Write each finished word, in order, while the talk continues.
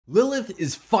Lilith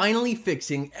is finally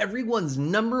fixing everyone's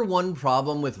 #1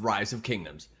 problem with Rise of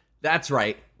Kingdoms. That's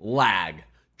right, lag.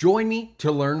 Join me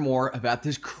to learn more about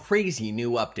this crazy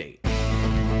new update.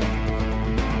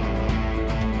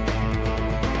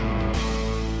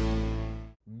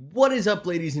 What is up,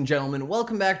 ladies and gentlemen?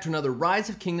 Welcome back to another Rise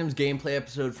of Kingdoms gameplay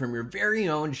episode from your very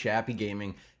own Shappy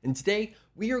Gaming. And today,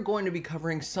 we are going to be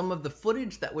covering some of the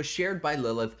footage that was shared by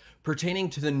Lilith pertaining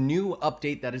to the new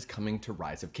update that is coming to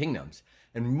Rise of Kingdoms.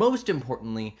 And most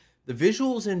importantly, the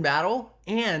visuals in battle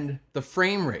and the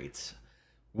frame rates.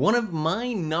 One of my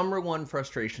 #1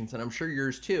 frustrations, and I'm sure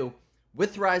yours too,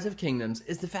 with Rise of Kingdoms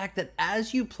is the fact that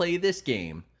as you play this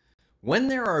game, when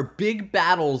there are big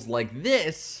battles like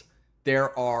this,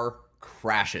 there are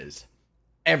crashes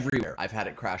everywhere. I've had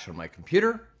it crash on my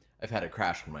computer. I've had it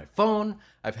crash on my phone.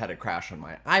 I've had it crash on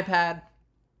my iPad.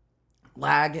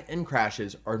 Lag and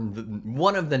crashes are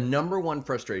one of the #1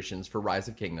 frustrations for Rise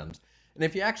of Kingdoms. And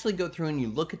if you actually go through and you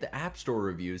look at the App Store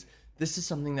reviews, this is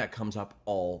something that comes up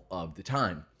all of the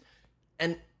time.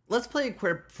 And let's play a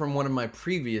clip from one of my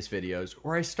previous videos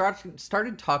where I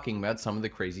started talking about some of the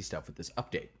crazy stuff with this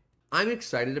update. I'm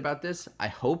excited about this. I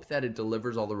hope that it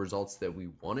delivers all the results that we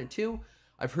want it to.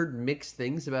 I've heard mixed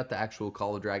things about the actual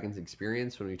Call of Dragons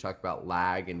experience when we talk about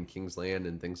lag and King's Land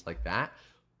and things like that,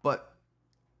 but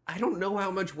I don't know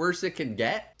how much worse it can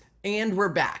get. And we're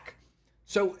back.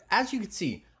 So as you can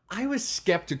see, I was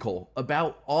skeptical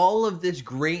about all of this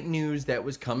great news that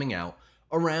was coming out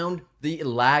around the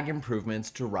lag improvements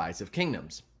to Rise of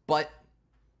Kingdoms. But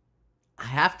I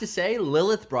have to say,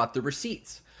 Lilith brought the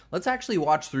receipts. Let's actually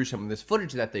watch through some of this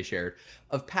footage that they shared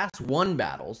of past 1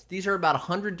 battles. These are about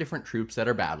 100 different troops that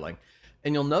are battling,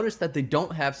 and you'll notice that they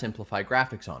don't have simplified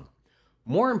graphics on.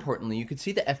 More importantly, you can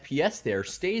see the FPS there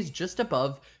stays just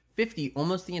above 50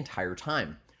 almost the entire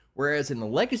time. Whereas in the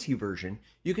Legacy version,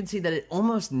 you can see that it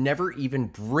almost never even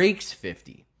breaks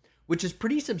 50, which is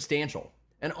pretty substantial.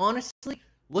 And honestly,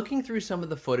 looking through some of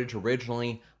the footage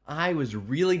originally, I was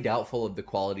really doubtful of the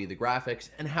quality of the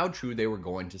graphics and how true they were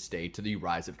going to stay to the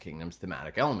Rise of Kingdoms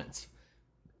thematic elements.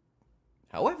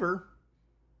 However,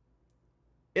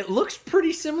 it looks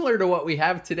pretty similar to what we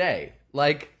have today.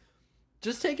 Like,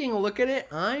 just taking a look at it,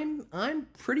 I'm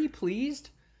pretty pleased.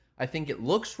 I think it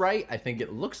looks right. I think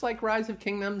it looks like Rise of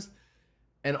Kingdoms.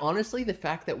 And honestly, the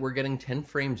fact that we're getting 10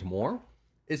 frames more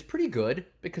is pretty good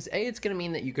because A, it's going to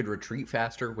mean that you could retreat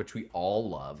faster, which we all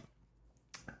love.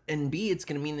 And B, it's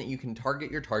going to mean that you can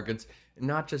target your targets and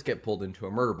not just get pulled into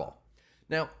a murder ball.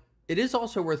 Now, it is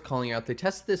also worth calling out, they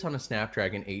tested this on a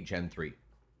Snapdragon 8 Gen 3.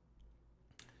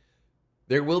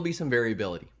 There will be some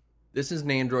variability. This is an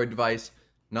Android device,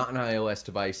 not an iOS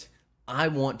device. I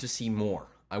want to see more.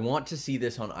 I want to see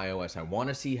this on iOS. I want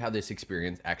to see how this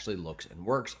experience actually looks and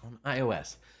works on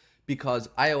iOS, because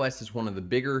iOS is one of the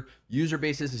bigger user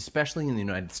bases, especially in the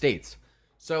United States.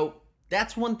 So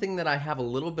that's one thing that I have a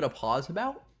little bit of pause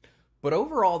about, but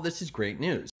overall, this is great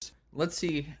news. Let's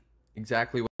see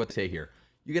exactly what they say here.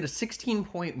 You get a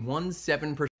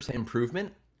 16.17%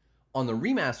 improvement on the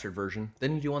remastered version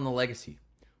than you do on the Legacy,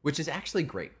 which is actually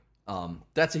great.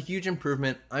 That's a huge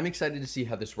improvement. I'm excited to see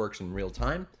how this works in real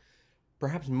time.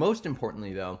 Perhaps most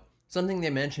importantly, though, something they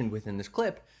mentioned within this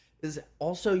clip is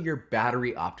also your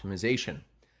battery optimization.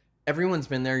 Everyone's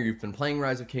been there. You've been playing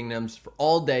Rise of Kingdoms for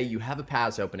all day. You have a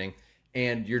pass opening,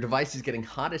 and your device is getting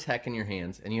hot as heck in your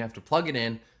hands, and you have to plug it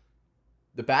in.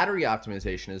 The battery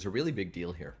optimization is a really big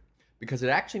deal here because it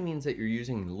actually means that you're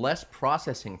using less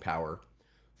processing power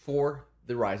for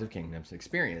the Rise of Kingdoms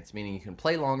experience, meaning you can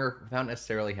play longer without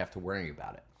necessarily have to worry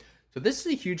about it. So this is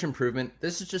a huge improvement.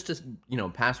 This is just a,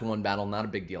 past 1 battle, not a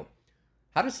big deal.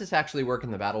 How does this actually work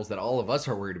in the battles that all of us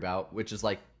are worried about, which is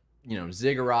like,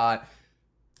 Ziggurat,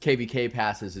 KVK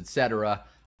passes, etc.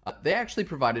 They actually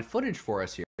provided footage for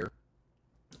us here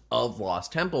of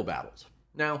Lost Temple battles.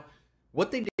 Now,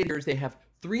 what they did here is they have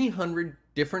 300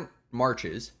 different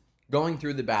marches going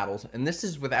through the battles, and this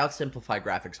is without simplified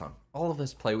graphics on. All of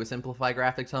us play with simplified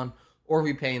graphics on, or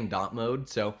we play in dot mode,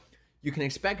 so you can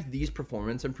expect these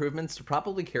performance improvements to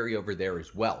probably carry over there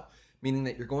as well, meaning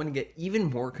that you're going to get even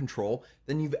more control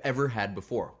than you've ever had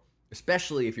before,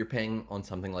 especially if you're playing on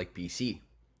something like PC.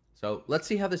 So let's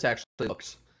see how this actually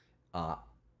looks. I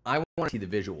want to see the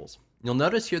visuals. You'll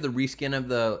notice here the reskin of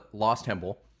the Lost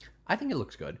Temple. I think it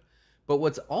looks good. But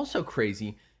what's also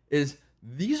crazy is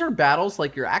these are battles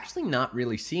like you're actually not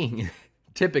really seeing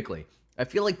typically. I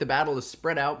feel like the battle is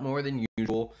spread out more than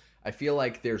usual. I feel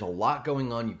like there's a lot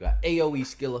going on. You've got AoE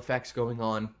skill effects going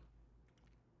on,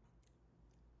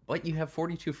 but you have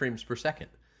 42 frames per second.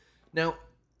 Now,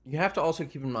 you have to also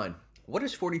keep in mind, what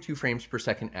does 42 frames per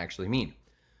second actually mean?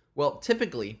 Well,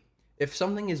 typically, if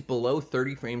something is below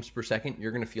 30 frames per second,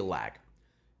 you're going to feel lag.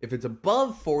 If it's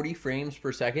above 40 frames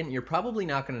per second, you're probably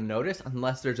not going to notice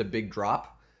unless there's a big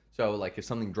drop. So like if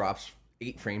something drops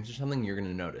 8 frames or something, you're going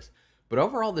to notice. But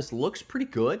overall, this looks pretty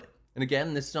good. And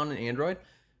again, this is on an Android.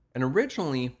 And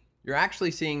originally, you're actually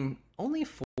seeing only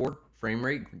 4 frame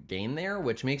rate gain there,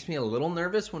 which makes me a little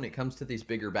nervous when it comes to these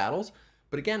bigger battles.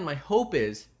 But again, my hope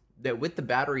is that with the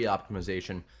battery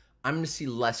optimization, I'm going to see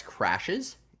less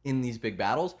crashes in these big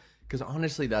battles, because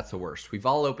honestly, that's the worst. We've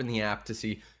all opened the app to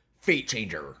see Fate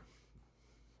Changer.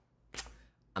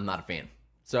 I'm not a fan.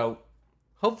 So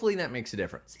hopefully that makes a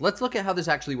difference. Let's look at how this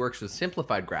actually works with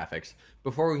simplified graphics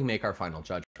before we make our final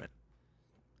judgment.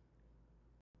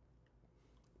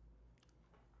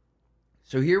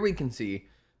 So here we can see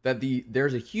that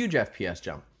there's a huge FPS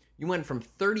jump. You went from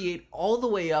 38 all the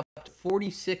way up to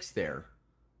 46 there.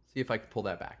 See if I can pull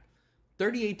that back.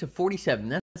 38 to 47,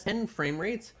 that's 10 frame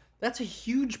rates. That's a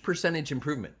huge percentage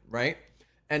improvement, right?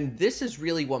 And this is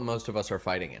really what most of us are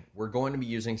fighting in. We're going to be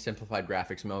using simplified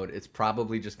graphics mode. It's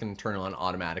probably just going to turn on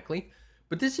automatically.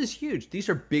 But this is huge. These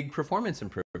are big performance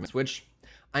improvements, which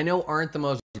I know aren't the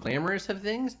most glamorous of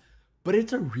things, but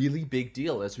it's a really big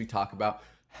deal as we talk about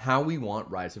how we want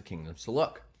Rise of Kingdoms to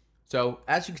look. So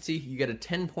as you can see, you get a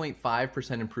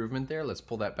 10.5% improvement there. Let's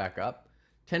pull that back up.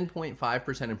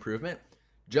 10.5% improvement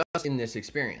just in this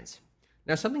experience.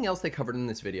 Now, something else they covered in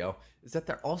this video is that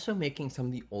they're also making some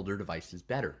of the older devices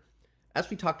better. As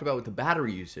we talked about with the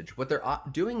battery usage, what they're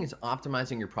doing is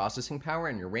optimizing your processing power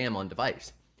and your RAM on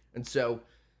device. And so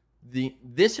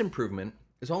this improvement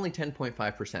is only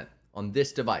 10.5% on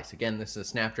this device. Again, this is a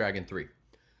Snapdragon 3.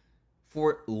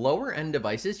 For lower end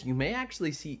devices, you may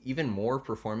actually see even more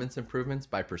performance improvements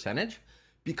by percentage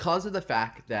because of the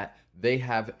fact that they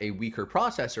have a weaker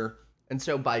processor. And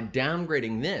so by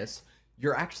downgrading this,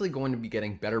 you're actually going to be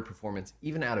getting better performance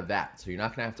even out of that. So you're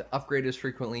not going to have to upgrade as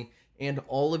frequently, and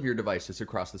all of your devices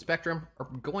across the spectrum are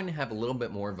going to have a little bit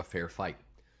more of a fair fight.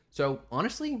 So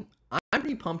honestly, I'm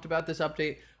pretty pumped about this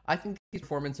update. I think these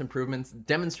performance improvements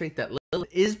demonstrate that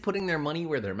Lilith is putting their money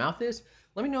where their mouth is.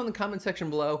 Let me know in the comment section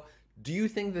below. Do you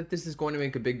think that this is going to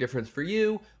make a big difference for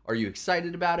you? Are you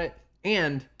excited about it?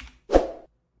 And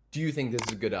do you think this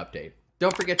is a good update?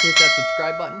 Don't forget to hit that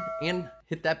subscribe button and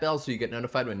hit that bell so you get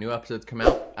notified when new episodes come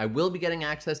out. I will be getting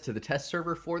access to the test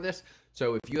server for this,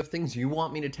 so if you have things you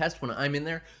want me to test when I'm in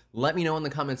there, let me know in the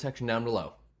comment section down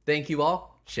below. Thank you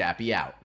all. Shappy out.